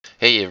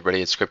Hey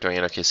everybody, it's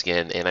Crypto-Anarchist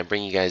again, and I'm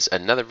bringing you guys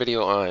another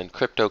video on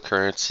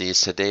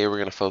cryptocurrencies. Today we're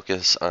going to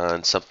focus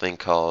on something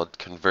called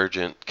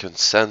Convergent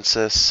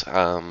Consensus.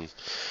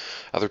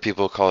 Other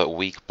people call it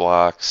weak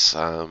blocks.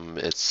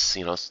 It's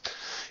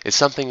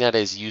something that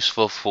is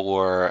useful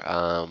for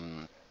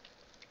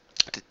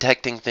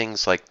detecting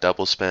things like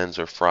double spends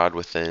or fraud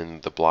within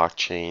the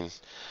blockchain.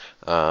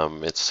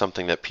 It's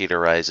something that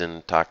Peter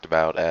Eisen talked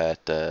about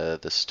at the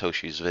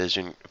Satoshi's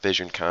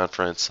Vision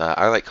conference.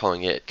 I like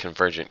calling it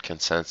Convergent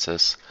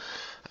Consensus.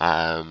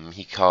 Or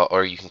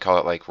you can call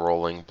it like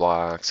rolling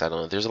blocks. I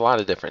don't know. There's a lot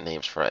of different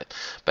names for it.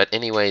 But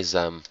anyways,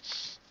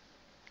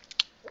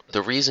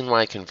 the reason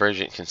why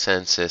convergent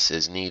consensus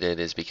is needed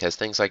is because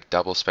things like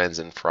double spends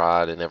and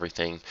fraud and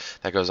everything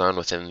that goes on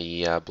within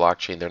the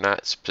blockchain,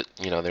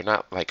 they're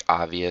not like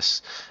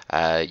obvious.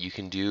 You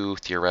can do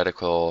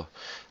theoretical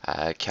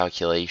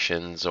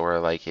calculations or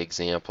like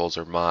examples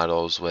or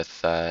models with,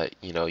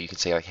 you can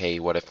say like, hey,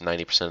 what if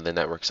 90% of the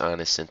network's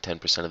honest and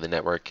 10% of the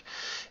network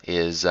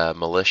is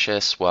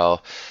malicious?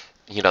 Well,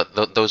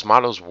 those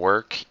models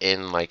work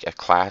in like a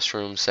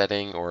classroom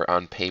setting or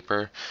on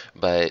paper,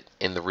 but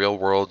in the real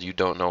world you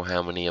don't know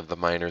how many of the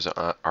miners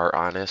are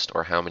honest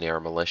or how many are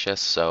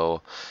malicious.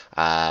 So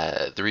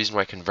the reason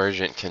why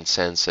convergent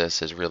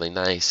consensus is really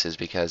nice is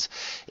because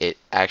it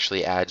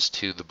actually adds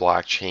to the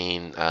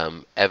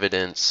blockchain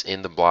evidence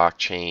in the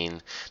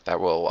blockchain that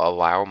will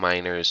allow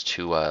miners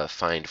to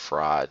find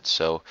fraud.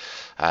 So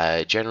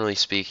generally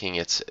speaking,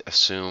 it's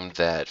assumed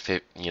that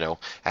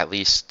at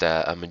least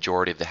a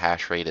majority of the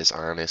hash rate is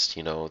honest.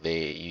 You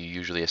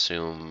usually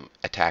assume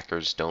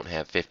attackers don't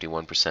have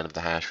 51% of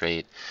the hash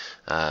rate.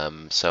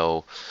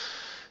 So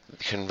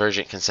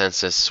convergent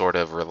consensus sort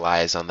of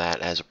relies on that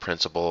as a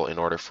principle in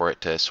order for it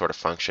to sort of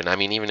function. I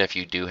mean, even if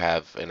you do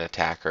have an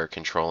attacker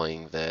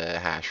controlling the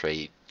hash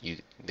rate,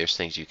 there's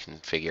things you can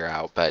figure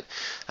out. But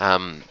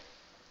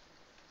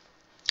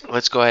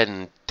let's go ahead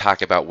and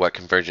talk about what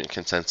convergent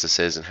consensus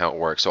is and how it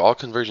works. So all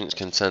convergent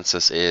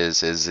consensus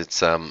is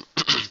it's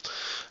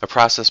a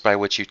process by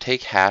which you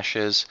take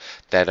hashes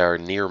that are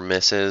near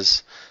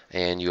misses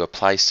and you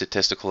apply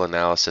statistical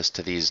analysis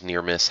to these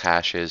near miss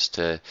hashes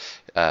to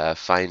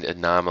find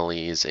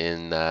anomalies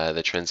in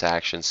the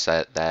transaction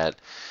set that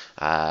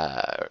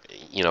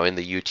in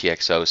the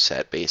UTXO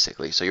set,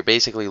 basically. So you're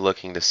basically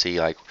looking to see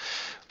like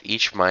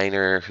each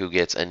miner who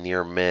gets a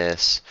near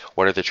miss,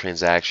 what are the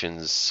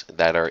transactions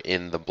that are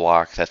in the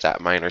block that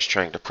miner is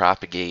trying to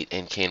propagate,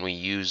 and can we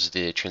use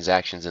the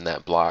transactions in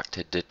that block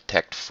to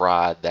detect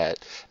fraud that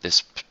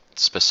this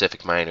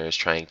specific miner is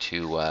trying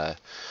to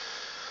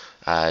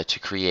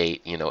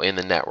create, in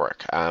the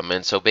network.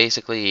 And so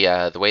basically,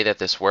 the way that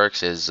this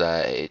works is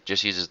it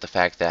just uses the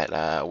fact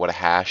that what a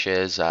hash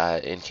is,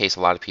 in case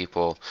a lot of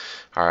people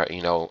are,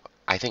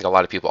 I think a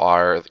lot of people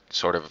are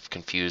sort of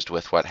confused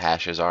with what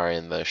hashes are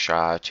in the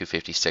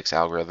SHA-256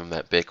 algorithm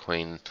that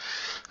Bitcoin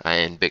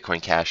and Bitcoin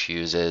Cash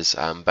uses.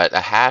 But a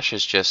hash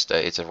is just,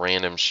 it's a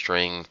random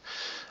string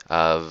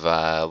of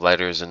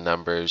letters and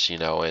numbers,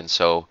 and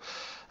so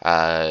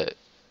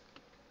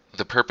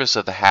the purpose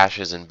of the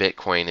hashes in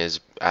Bitcoin is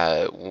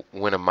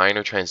when a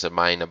miner tries to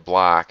mine a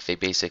block, they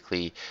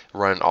basically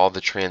run all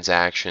the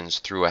transactions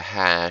through a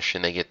hash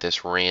and they get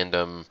this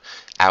random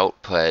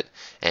output.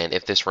 And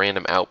if this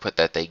random output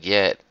that they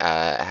get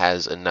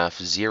has enough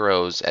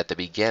zeros at the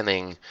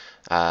beginning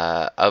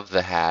of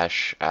the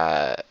hash,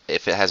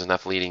 if it has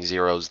enough leading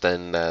zeros,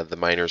 then the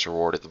miner is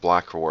rewarded the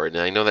block reward.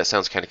 And I know that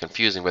sounds kind of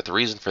confusing, but the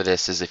reason for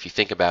this is if you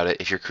think about it,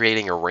 if you're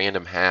creating a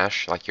random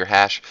hash, like your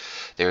hash,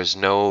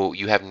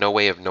 you have no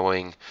way of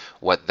knowing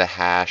what the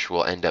hash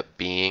will end up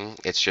being.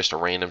 It's just a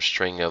random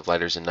string of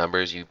letters and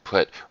numbers. You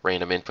put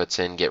random inputs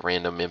in, get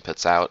random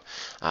inputs out.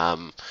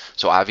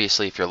 So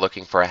obviously, if you're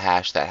looking for a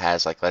hash that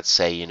has, like, let's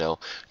say,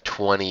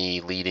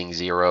 20 leading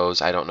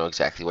zeros, I don't know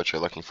exactly what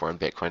you're looking for in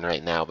Bitcoin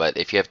right now, but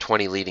if you have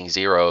 20 leading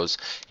zeros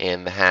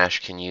and the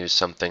hash can use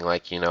something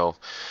like,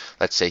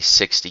 let's say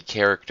 60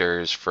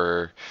 characters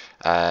for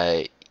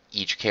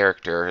each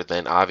character,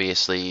 then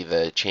obviously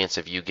the chance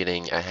of you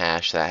getting a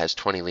hash that has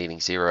 20 leading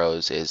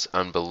zeros is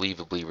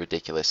unbelievably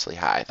ridiculously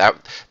high.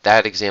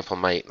 That example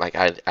might, like,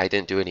 I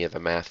didn't do any of the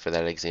math for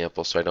that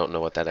example, so I don't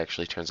know what that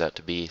actually turns out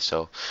to be,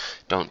 so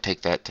don't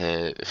take that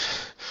to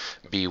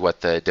be what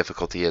the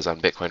difficulty is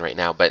on Bitcoin right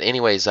now. But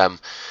anyways,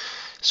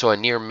 so a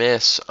near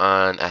miss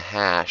on a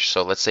hash,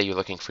 so let's say you're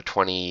looking for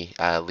 20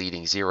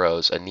 leading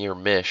zeros, a near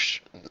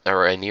miss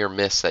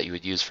that you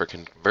would use for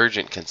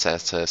convergent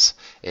consensus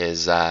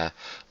is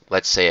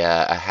let's say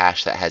a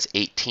hash that has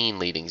 18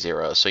 leading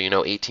zeros. So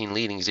 18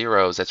 leading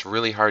zeros, that's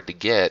really hard to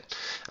get,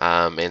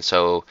 and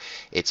so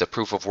it's a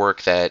proof of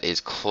work that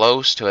is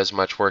close to as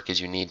much work as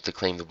you need to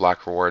claim the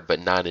block reward, but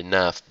not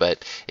enough.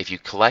 But if you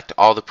collect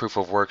all the proof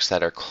of works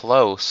that are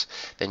close,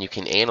 then you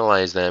can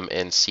analyze them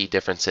and see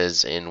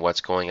differences in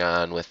what's going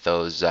on with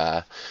those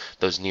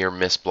near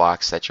miss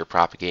blocks that you're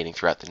propagating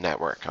throughout the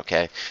network.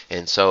 Okay,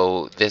 and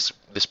so this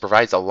this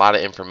provides a lot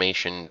of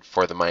information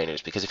for the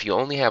miners, because if you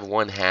only have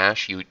one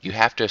hash, you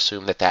have to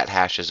assume that that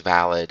hash is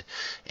valid,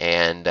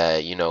 and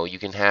you know, you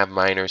can have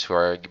miners who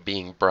are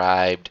being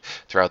bribed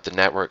throughout the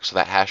network, so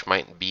that hash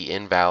might be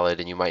invalid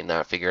and you might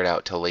not figure it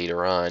out till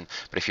later on.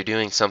 But if you're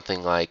doing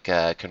something like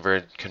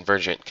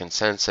convergent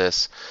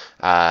consensus,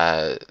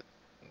 uh,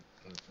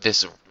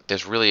 this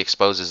this really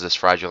exposes this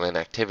fraudulent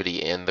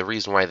activity. And the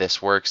reason why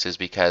this works is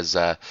because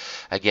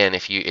again,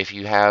 if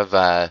you have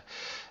an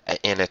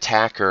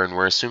attacker, and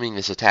we're assuming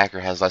this attacker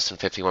has less than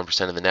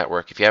 51% of the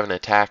network. If you have an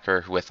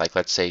attacker with, like,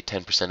 let's say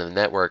 10% of the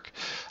network,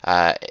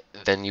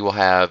 then you will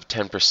have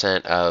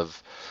 10%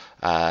 of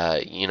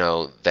you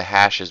know, the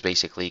hash is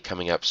basically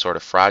coming up sort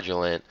of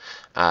fraudulent.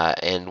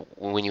 And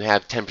when you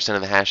have 10%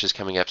 of the hashes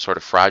coming up sort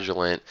of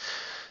fraudulent,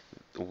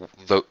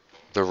 the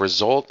the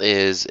result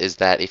is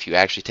that if you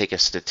actually take a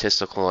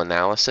statistical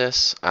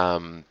analysis,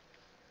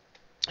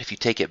 if you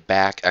take it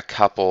back a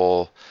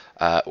couple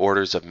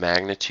orders of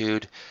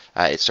magnitude,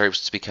 it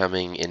starts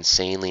becoming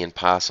insanely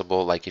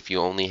impossible. Like if you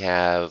only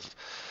have,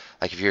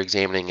 like if you're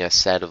examining a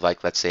set of,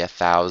 like, let's say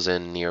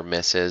 1,000 near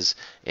misses,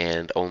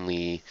 and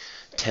only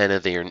 10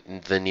 of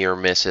the near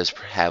misses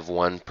have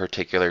one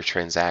particular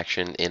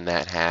transaction in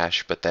that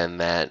hash, but then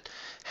that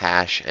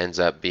hash ends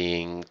up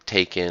being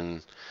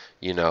taken,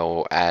 you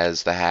know,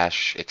 as the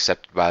hash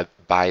accepted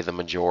by the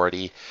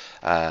majority.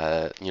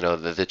 You know,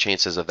 the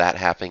chances of that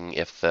happening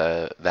if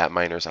that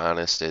miner's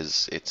honest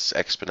it's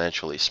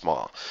exponentially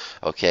small.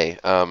 Okay,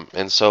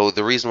 and so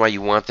the reason why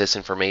you want this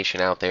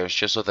information out there is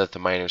just so that the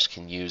miners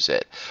can use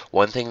it.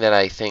 One thing that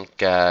I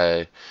think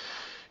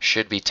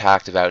should be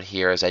talked about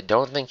here is I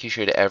don't think you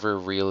should ever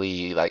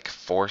really, like,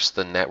 force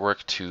the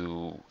network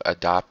to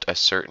adopt a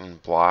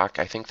certain block.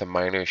 I think the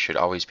miners should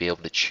always be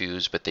able to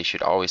choose, but they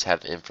should always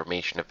have the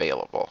information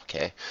available.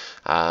 Okay.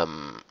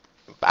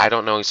 I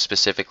don't know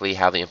specifically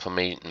how the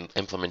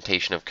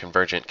implementation of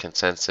convergent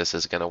consensus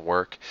is going to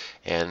work,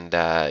 and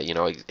you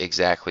know,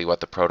 exactly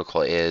what the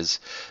protocol is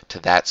to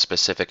that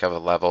specific of a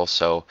level.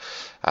 So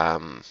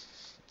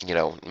you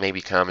know,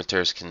 maybe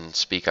commenters can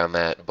speak on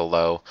that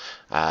below.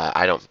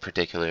 I don't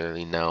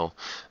particularly know,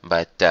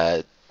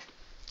 but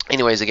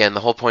anyways, again, the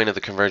whole point of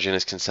the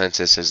convergent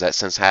consensus is that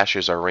since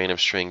hashes are random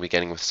string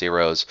beginning with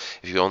zeros,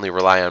 if you only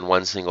rely on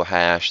one single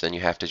hash, then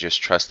you have to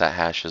just trust that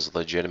hash is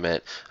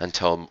legitimate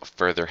until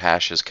further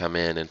hashes come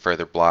in and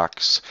further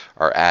blocks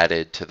are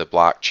added to the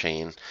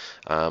blockchain.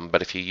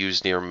 But if you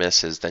use near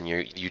misses, then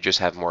you just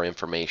have more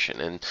information.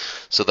 And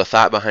so the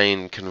thought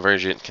behind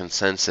convergent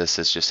consensus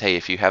is just, hey,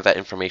 if you have that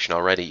information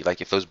already,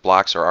 like if those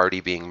blocks are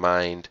already being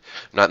mined,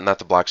 not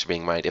the blocks are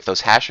being mined, if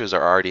those hashes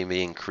are already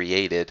being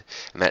created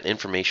and that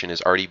information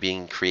is already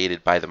being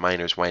created by the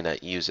miners, why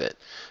not use it?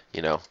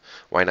 You know,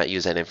 why not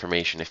use that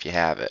information if you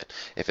have it,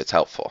 if it's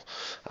helpful?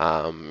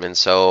 And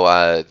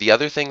so the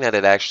other thing that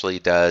it actually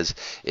does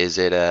is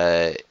it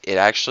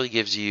actually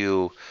gives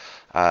you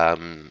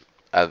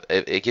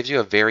it gives you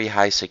a very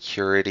high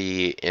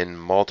security in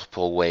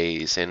multiple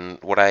ways. And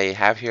what I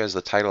have here as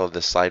the title of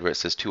this slide, where it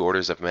says 2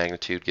 orders of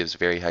magnitude gives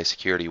very high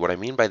security, what I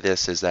mean by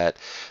this is that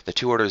the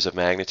 2 orders of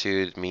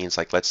magnitude means,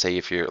 like, let's say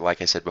if you're,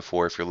 like I said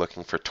before, if you're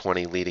looking for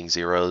 20 leading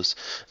zeros,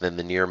 then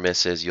the near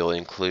misses, you'll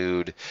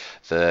include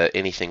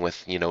anything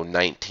with, you know,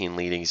 19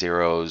 leading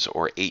zeros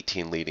or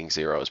 18 leading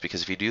zeros,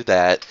 because if you do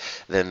that,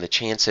 then the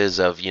chances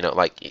of, you know,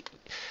 like,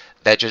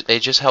 it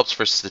just helps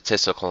for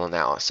statistical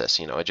analysis.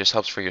 You know, it just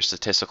helps for your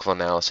statistical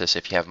analysis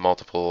if you have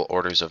multiple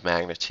orders of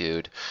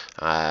magnitude.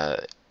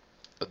 The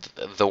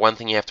one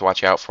thing you have to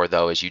watch out for,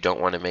 though, is you don't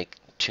want to make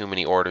too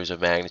many orders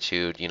of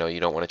magnitude. You know, you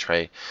don't want to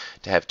try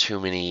to have too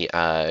many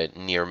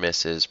near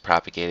misses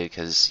propagated,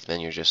 because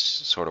then you're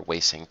just sort of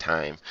wasting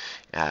time.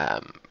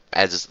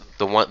 As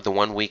the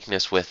one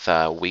weakness with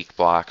weak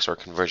blocks or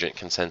convergent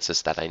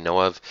consensus that I know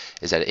of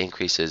is that it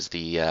increases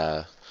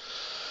the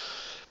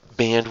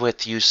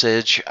bandwidth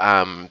usage.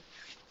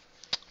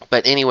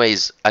 But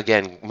anyways,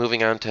 again,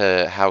 moving on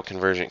to how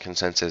convergent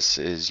consensus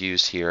is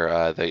used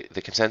here,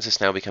 the consensus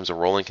now becomes a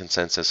rolling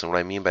consensus. And what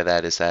I mean by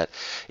that is that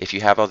if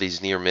you have all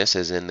these near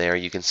misses in there,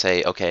 you can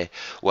say, okay,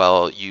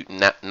 well, you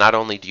not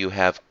only do you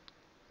have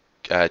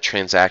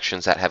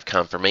transactions that have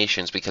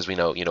confirmations, because we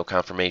know, you know,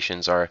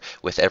 confirmations are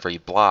with every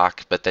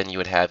block, but then you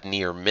would have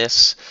near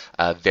miss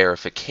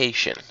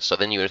verification. So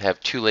then you would have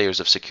 2 layers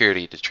of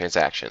security to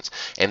transactions.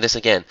 And this,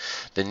 again,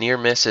 the near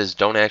misses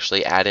don't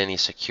actually add any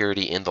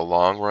security in the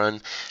long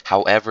run.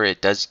 However,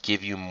 it does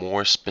give you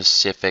more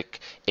specific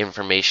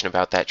information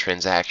about that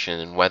transaction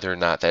and whether or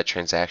not that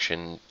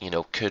transaction, you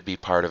know, could be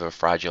part of a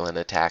fraudulent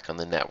attack on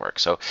the network.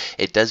 So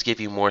it does give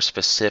you more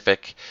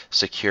specific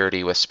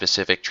security with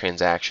specific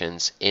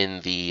transactions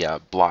in the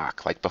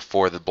block, like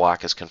before the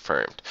block is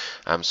confirmed.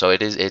 So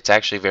it's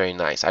actually very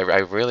nice. I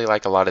really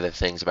like a lot of the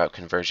things about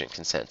convergent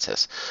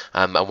consensus.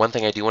 One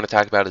thing I do want to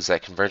talk about is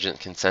that convergent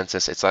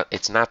consensus,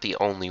 it's not the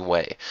only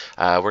way.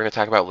 We're going to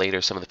talk about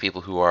later some of the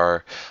people who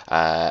are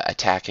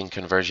attacking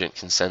convergent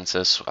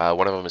consensus.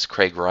 One of them is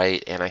Craig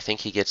Wright, and I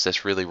think he gets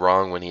this really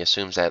wrong when he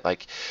assumes that,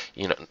 like,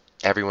 you know,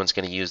 everyone's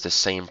going to use the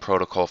same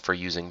protocol for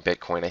using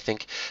Bitcoin. I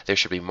think there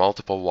should be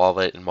multiple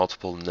wallet and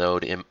multiple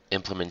node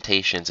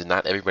implementations, and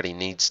not everybody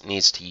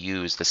needs to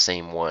use the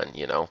same one.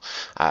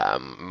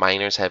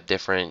 Miners have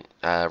different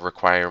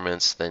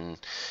requirements than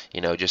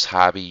just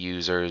hobby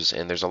users,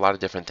 and there's a lot of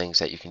different things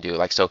that you can do.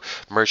 Like, so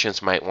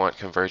merchants might want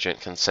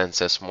convergent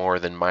consensus more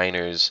than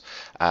miners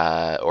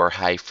or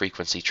high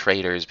frequency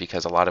traders,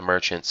 because a lot of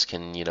merchants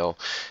can,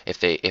 if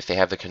they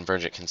have the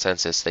convergent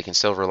consensus, they can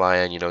still rely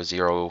on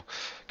zero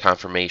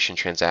confirmation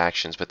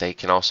transactions, but they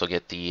can also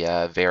get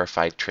the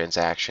verified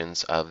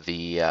transactions of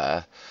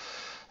the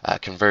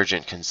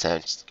convergent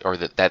consent, or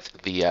that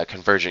the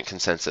convergent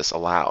consensus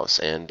allows.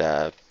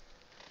 And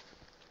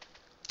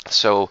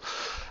so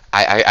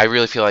I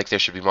really feel like there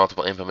should be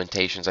multiple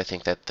implementations. I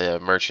think that the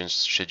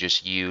merchants should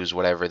just use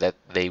whatever that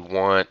they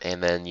want,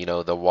 and then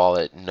the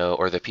wallet node,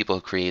 or the people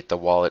who create the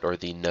wallet or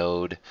the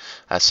node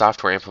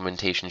software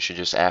implementation should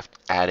just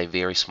add a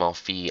very small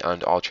fee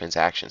onto all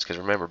transactions. Because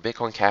remember,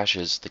 Bitcoin Cash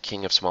is the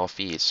king of small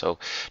fees. So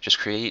just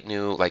create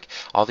new, like,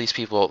 all these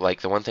people.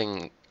 Like, the one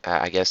thing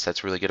I guess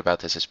that's really good about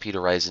this is Peter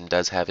Risen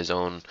does have his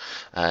own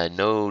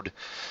node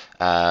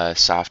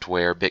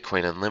software,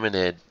 Bitcoin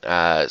Unlimited.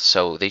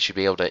 So they should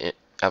be able to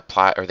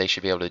apply, or they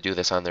should be able to do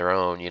this on their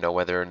own,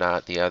 whether or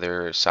not the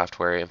other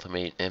software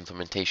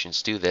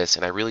implementations do this.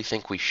 And I really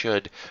think we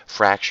should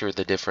fracture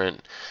the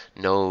different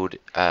node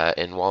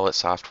and wallet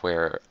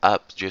software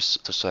up,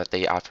 just so that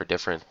they offer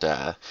different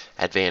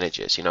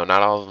advantages. Not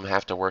all of them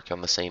have to work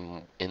in the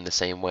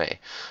same way.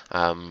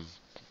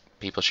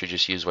 People should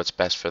just use what's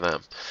best for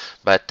them.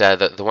 But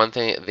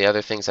the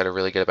other things that are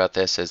really good about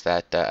this is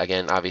that,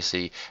 again,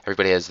 obviously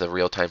everybody has the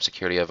real-time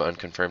security of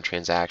unconfirmed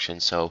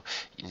transactions. So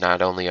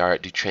not only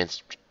do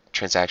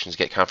transactions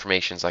get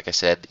confirmations, like I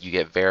said, you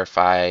get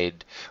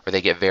verified, or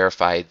they get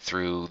verified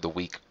through the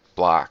weak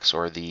blocks,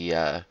 or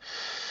the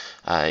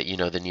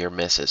the near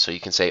misses. So you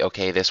can say,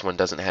 okay, this one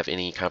doesn't have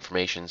any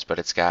confirmations, but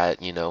it's got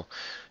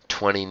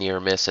 20 near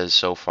misses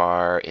so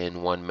far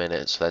in 1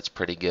 minute, so that's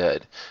pretty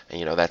good.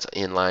 And that's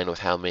in line with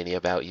how many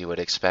about you would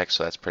expect,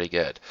 so that's pretty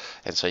good.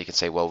 And so you can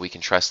say, well, we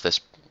can trust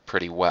this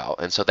pretty well.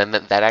 And so then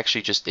that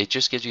actually just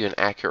gives you an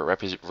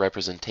accurate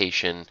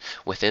representation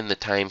within the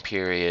time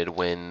period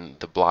when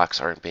the blocks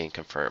aren't being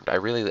confirmed. I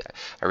really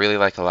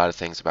like a lot of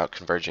things about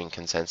converging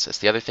consensus.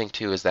 The other thing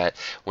too is that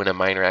when a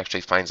miner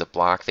actually finds a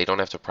block, they don't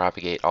have to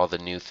propagate all the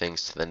new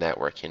things to the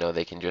network.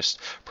 They can just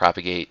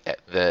propagate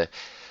the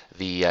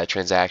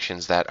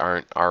transactions that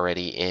aren't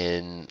already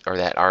in, or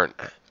that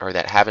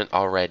haven't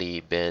already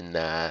been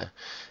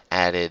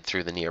added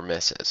through the near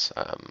misses.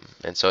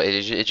 And so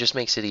it just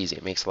makes it easy.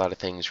 It makes a lot of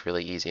things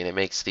really easy, and it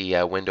makes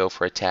the window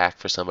for attack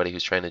for somebody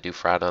who's trying to do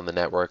fraud on the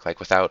network. Like,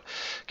 without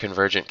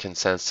convergent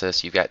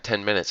consensus, you've got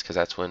 10 minutes, because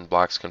that's when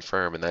blocks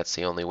confirm, and that's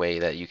the only way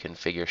that you can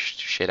figure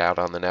shit out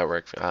on the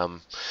network,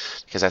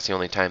 because that's the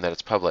only time that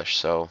it's published.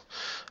 So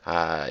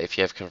if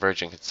you have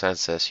convergent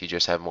consensus, you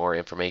just have more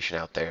information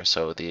out there.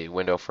 So the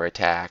window for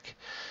attack,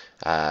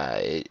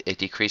 it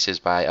decreases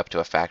by up to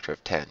a factor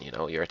of 10.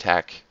 Your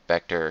attack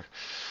vector,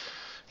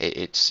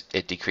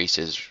 it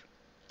decreases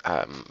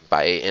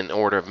by an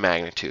order of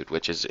magnitude,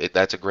 which is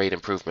that's a great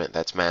improvement.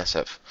 That's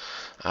massive.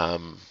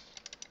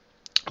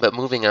 But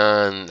moving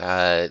on,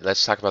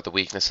 let's talk about the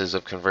weaknesses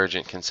of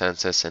convergent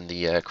consensus and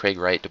the Craig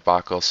Wright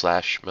debacle /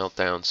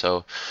 meltdown.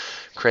 So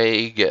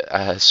Craig,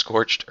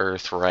 scorched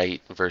earth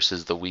Wright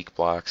versus the weak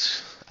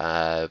blocks.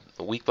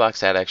 Weak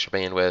blocks add extra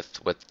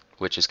bandwidth,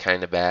 which is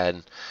kind of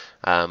bad.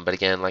 But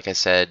again, like I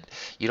said,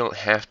 you don't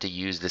have to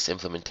use this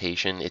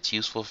implementation. It's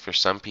useful for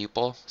some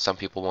people. Some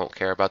people won't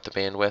care about the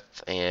bandwidth.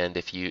 And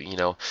if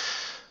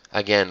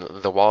again,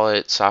 the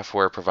wallet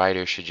software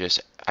provider should just,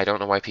 I don't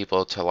know why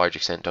people to a large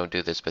extent don't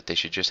do this, but they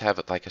should just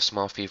have like a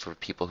small fee for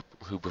people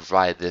who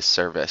provide this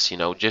service.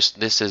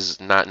 This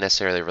is not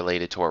necessarily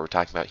related to what we're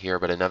talking about here,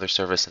 but another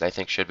service that I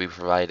think should be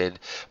provided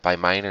by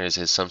miners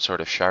is some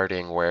sort of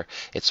sharding, where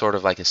it's sort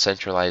of like a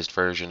centralized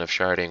version of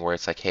sharding, where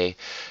it's like, hey,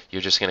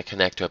 you're just going to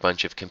connect to a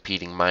bunch of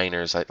competing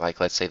miners, like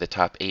let's say the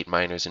top 8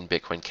 miners in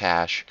Bitcoin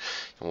Cash.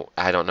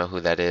 I don't know who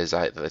that is.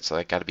 It's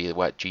like got to be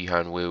what,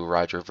 Jihan Wu,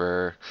 Roger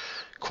Ver,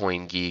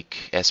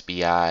 CoinGeek,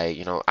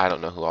 SBI, I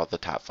don't know who all the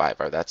top 5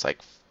 are. That's like,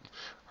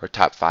 or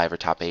top 5 or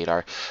top 8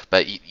 are.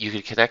 But you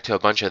could connect to a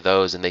bunch of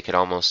those, and they could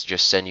almost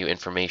just send you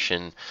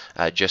information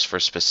just for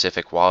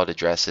specific wallet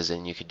addresses,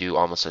 and you could do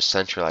almost a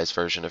centralized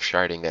version of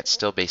sharding that's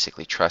still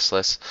basically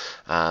trustless.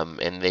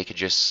 And they could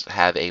just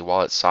have a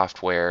wallet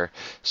software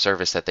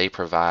service that they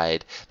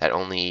provide that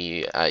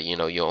only,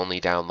 you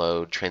only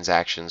download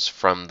transactions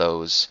from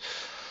those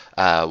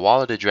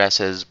wallet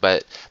addresses,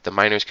 but the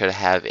miners could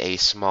have a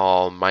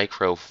small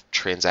micro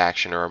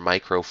transaction or a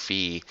micro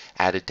fee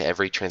added to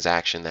every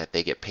transaction that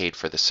they get paid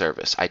for the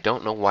service. I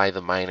don't know why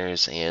the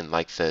miners and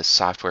like the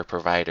software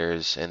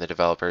providers and the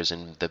developers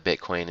in the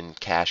Bitcoin and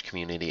Cash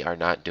community are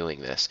not doing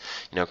this.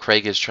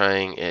 Craig is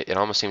trying, it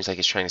almost seems like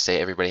he's trying to say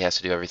everybody has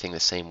to do everything the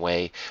same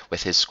way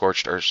with his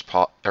scorched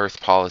earth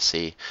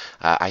policy.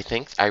 I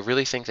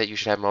really think that you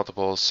should have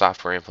multiple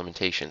software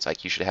implementations.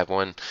 Like, you should have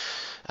one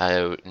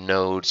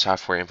node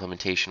software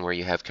implementation where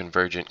you have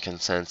convergent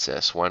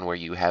consensus, one where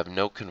you have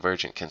no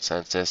convergent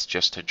consensus,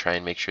 just to try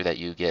and make sure that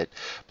you get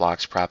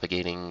blocks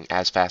propagating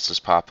as fast as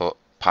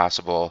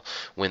possible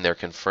when they're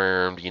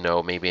confirmed,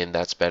 maybe, and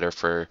that's better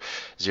for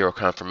zero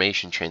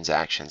confirmation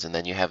transactions. And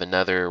then you have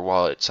another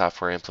wallet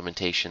software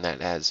implementation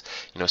that has,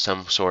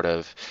 some sort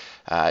of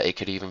it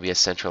could even be a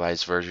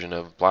centralized version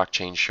of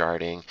blockchain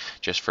sharding,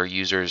 just for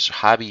users,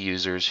 hobby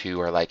users who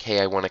are like,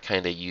 hey, I want to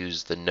kind of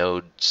use the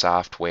node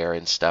software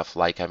and stuff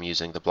like I'm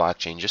using the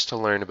blockchain, just to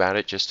learn about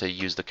it, just to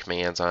use the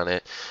commands on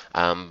it.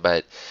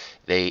 But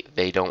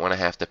they don't want to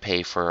have to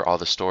pay for all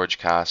the storage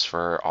costs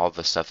for all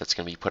the stuff that's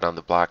going to be put on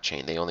the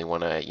blockchain. They only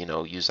want to,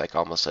 use like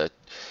almost a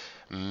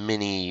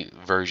mini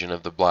version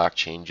of the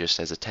blockchain just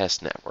as a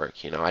test network.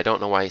 I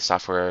don't know why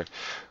software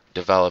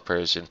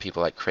developers and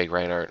people like Craig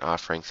Wright aren't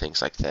offering things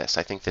like this.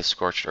 I think this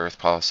scorched earth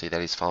policy that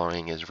he's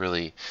following is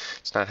really,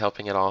 it's not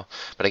helping at all.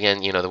 But again,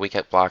 the weak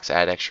blocks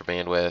add extra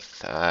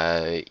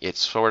bandwidth. It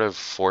sort of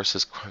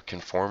forces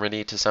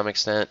conformity to some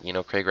extent.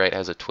 Craig Wright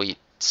has a tweet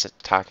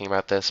talking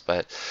about this,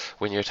 but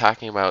when you're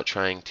talking about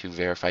trying to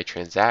verify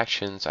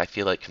transactions, I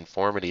feel like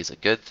conformity is a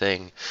good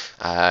thing.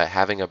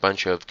 Having a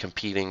bunch of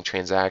competing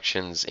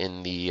transactions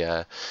in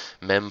the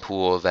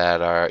mempool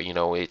that are,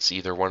 it's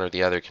either one or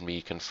the other can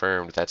be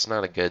confirmed, that's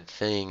not a good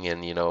thing.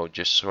 And,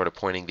 just sort of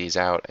pointing these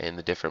out and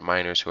the different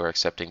miners who are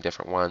accepting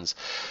different ones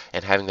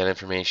and having that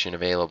information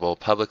available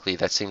publicly,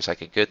 that seems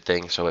like a good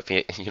thing. So if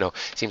it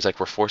seems like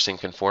we're forcing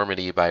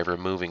conformity by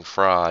removing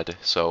fraud,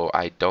 so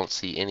I don't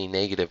see any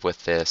negative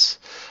with this.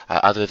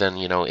 Other than,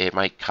 it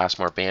might cost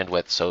more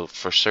bandwidth, so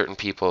for certain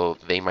people,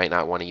 they might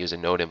not want to use a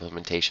node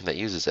implementation that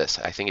uses this.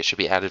 I think it should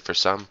be added for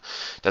some.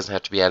 It doesn't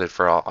have to be added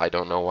for all. I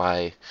don't know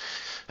why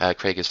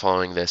Craig is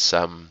following this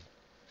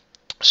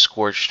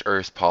scorched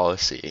earth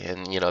policy,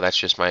 and that's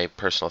just my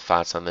personal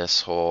thoughts on this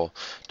whole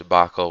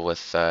debacle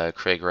with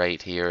Craig Wright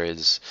here.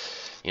 Is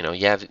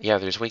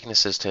there's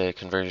weaknesses to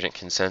convergent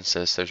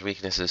consensus. There's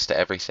weaknesses to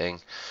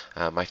everything.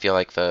 I feel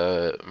like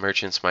the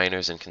merchants,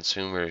 miners, and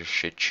consumers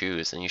should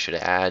choose, and you should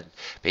add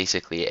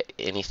basically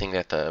anything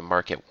that the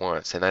market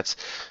wants. And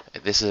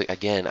this is,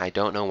 again, I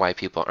don't know why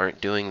people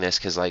aren't doing this,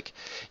 because like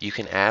you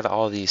can add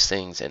all these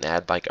things and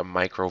add like a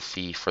micro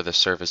fee for the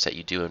service that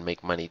you do and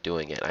make money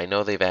doing it. I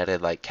know they've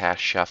added like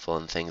cash shuffle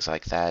and things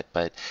like that,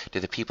 but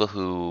do the people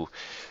who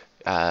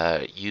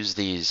use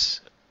these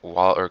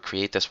wallet or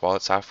create this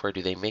wallet software,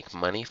 do they make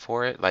money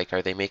for it? Like,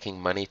 are they making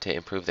money to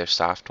improve their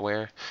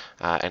software?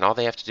 And all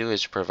they have to do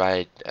is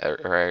provide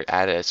or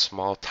add a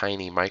small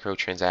tiny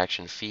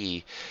microtransaction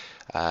fee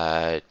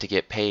to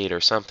get paid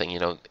or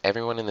something.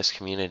 Everyone in this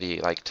community,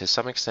 like, to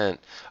some extent,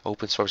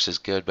 open source is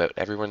good, but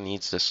everyone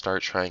needs to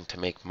start trying to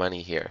make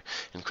money here.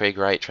 And Craig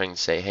Wright trying to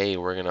say, hey,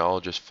 we're going to all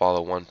just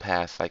follow one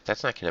path, like,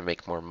 that's not going to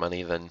make more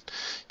money than,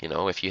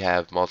 if you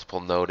have multiple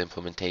node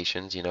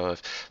implementations.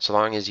 So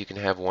long as you can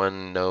have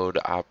one node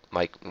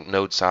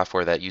node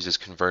software that uses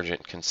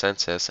convergent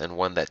consensus and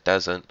one that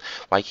doesn't,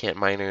 why can't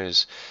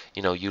miners,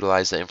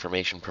 utilize the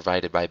information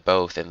provided by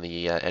both and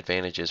the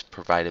advantages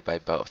provided by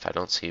both? I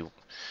don't see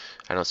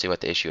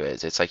what the issue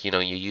is. It's like, you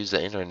use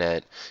the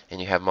internet and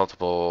you have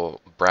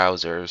multiple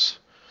browsers,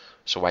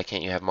 so why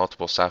can't you have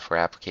multiple software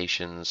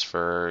applications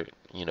for,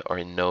 or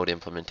in node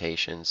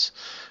implementations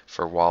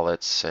for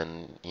wallets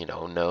and,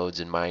 nodes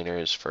and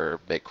miners for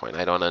Bitcoin?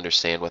 I don't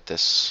understand what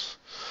this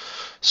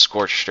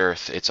scorched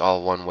earth, it's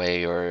all one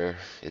way or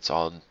it's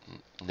all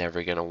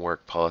never going to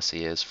work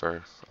policy is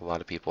for a lot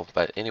of people.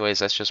 But anyways,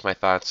 that's just my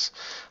thoughts.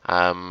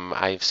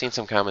 I've seen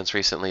some comments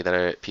recently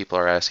that people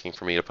are asking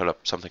for me to put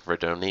up something for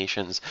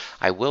donations.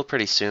 I will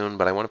pretty soon,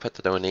 but I want to put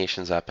the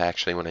donations up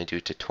actually when I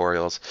do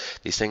tutorials.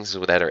 These things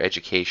that are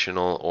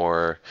educational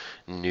or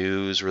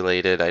news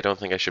related, I don't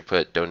think I should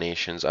put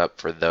donations up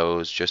for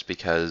those, just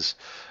because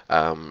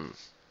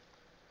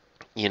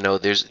you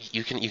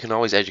can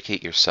always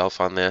educate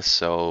yourself on this,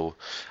 so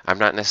I'm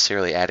not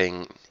necessarily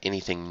adding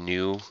anything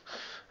new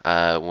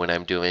when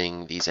I'm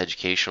doing these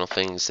educational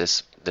things.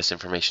 This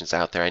information's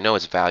out there. I know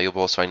it's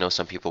valuable, so I know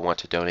some people want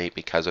to donate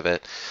because of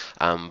it,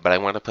 but I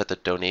want to put the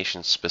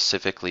donations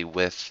specifically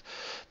with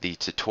the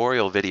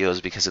tutorial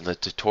videos, because in the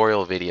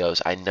tutorial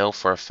videos, I know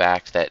for a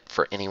fact that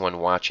for anyone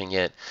watching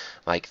it,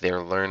 like,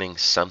 they're learning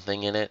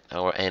something in it,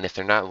 and if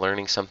they're not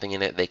learning something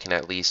in it, they can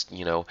at least,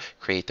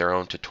 create their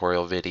own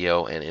tutorial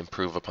video and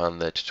improve upon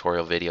the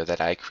tutorial video that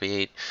I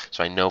create.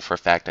 So I know for a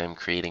fact I'm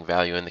creating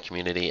value in the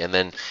community. And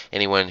then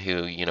anyone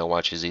who,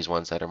 watches these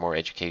ones that are more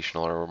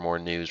educational or more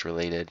news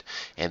related,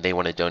 and they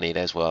want to donate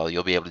as well,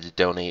 you'll be able to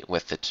donate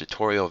with the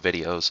tutorial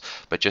videos.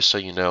 But just so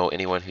you know,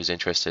 anyone who's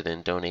interested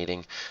in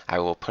donating, I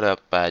will put up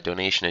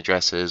donation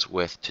addresses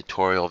with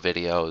tutorial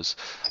videos,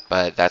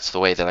 but that's the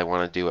way that I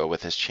want to do it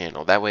with this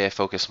channel. That way I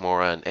focus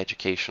more on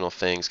educational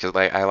things, because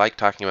I like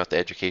talking about the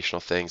educational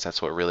things. That's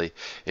what really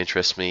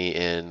interests me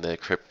in the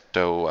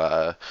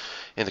crypto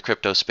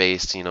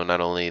space.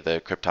 Not only the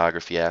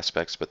cryptography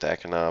aspects, but the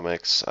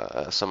economics,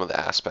 some of the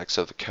aspects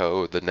of the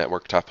code, the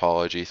network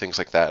topology, things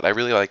like that.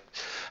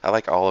 I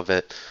like all of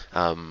it.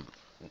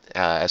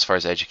 As far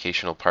as the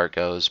educational part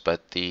goes,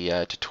 but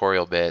the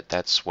tutorial bit,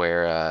 that's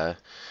where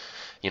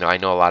I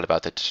know a lot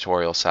about the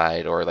tutorial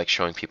side or like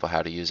showing people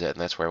how to use it, and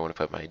that's where I want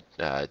to put my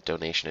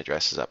donation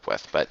addresses up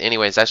with. But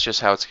anyways, that's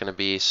just how it's going to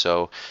be.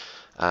 So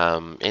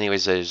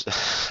anyways, there's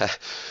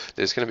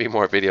there's going to be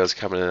more videos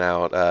coming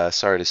out.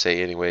 Sorry to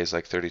say anyways,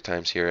 like 30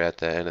 times here at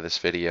the end of this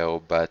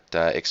video, but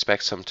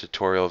expect some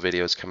tutorial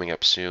videos coming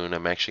up soon.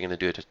 I'm actually going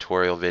to do a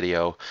tutorial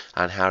video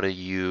on how to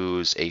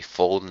use a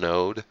full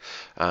node,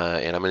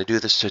 and I'm going to do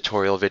this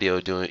tutorial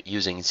video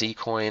using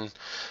Zcoin.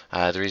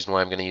 The reason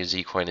why I'm going to use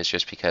Zcoin is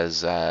just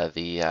because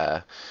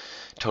the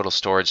total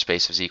storage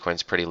space of Zcoin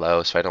is pretty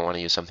low, so I don't want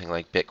to use something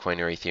like Bitcoin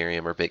or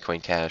Ethereum or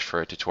Bitcoin Cash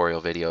for a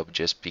tutorial video,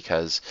 just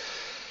because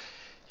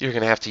you're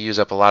going to have to use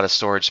up a lot of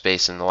storage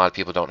space, and a lot of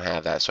people don't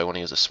have that, so I want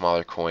to use a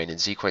smaller coin, and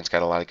Zcoin's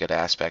got a lot of good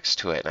aspects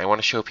to it. And I want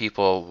to show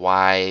people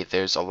why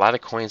there's a lot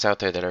of coins out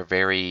there that are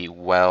very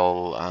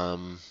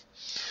well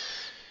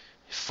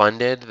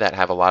funded, that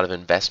have a lot of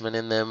investment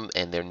in them,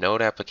 and their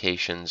node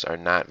applications are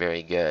not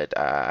very good.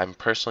 I'm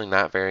personally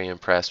not very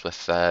impressed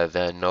with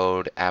the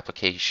node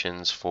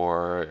applications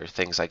for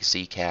things like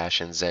Zcash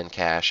and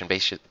Zencash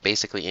and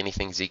basically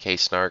anything ZK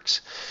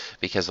snarks,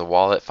 because the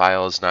wallet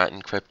file is not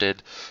encrypted.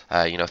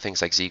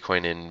 Things like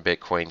Zcoin and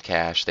Bitcoin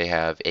Cash, they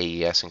have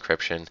AES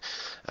encryption.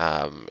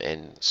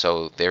 And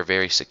so they're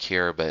very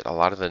secure, but a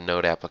lot of the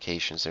node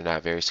applications, they're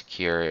not very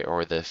secure,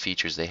 or the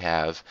features they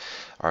have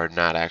are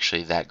not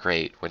actually that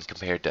great when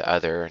compared to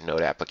other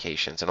node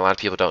applications. And a lot of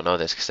people don't know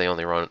this because they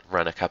only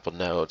run a couple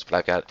nodes, but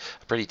I've got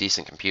a pretty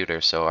decent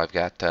computer, so I've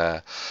got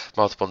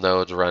multiple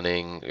nodes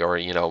running, or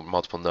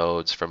multiple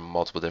nodes from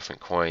multiple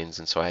different coins,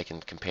 and so I can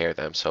compare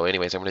them. So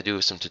anyways, I'm going to do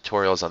some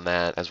tutorials on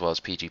that as well as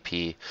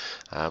PGP,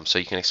 so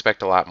you can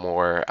expect a lot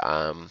more.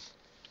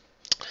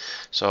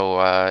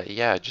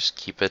 Yeah, just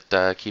keep it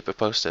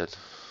posted.